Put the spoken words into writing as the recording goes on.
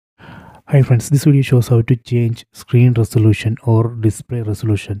Hi friends, this video shows how to change screen resolution or display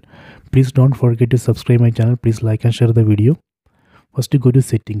resolution. Please don't forget to subscribe my channel. Please like and share the video. First, go to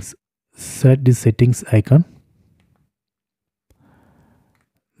settings. Select the settings icon.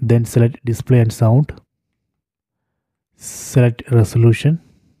 Then select display and sound. Select resolution.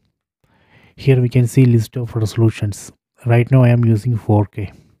 Here we can see list of resolutions. Right now I am using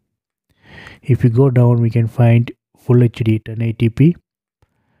 4K. If you go down, we can find Full HD 1080p,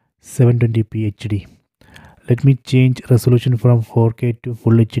 720p HD. Let me change resolution from 4K to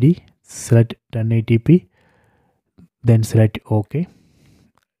Full HD. Select 1080p, then select OK.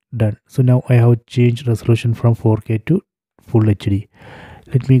 Done. So now I have changed resolution from 4K to Full HD.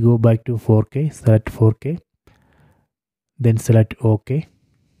 Let me go back to 4K. Select 4K, then select OK.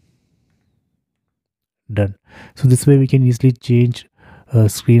 Done. So this way we can easily change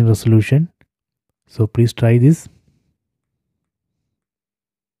screen resolution. So please try this.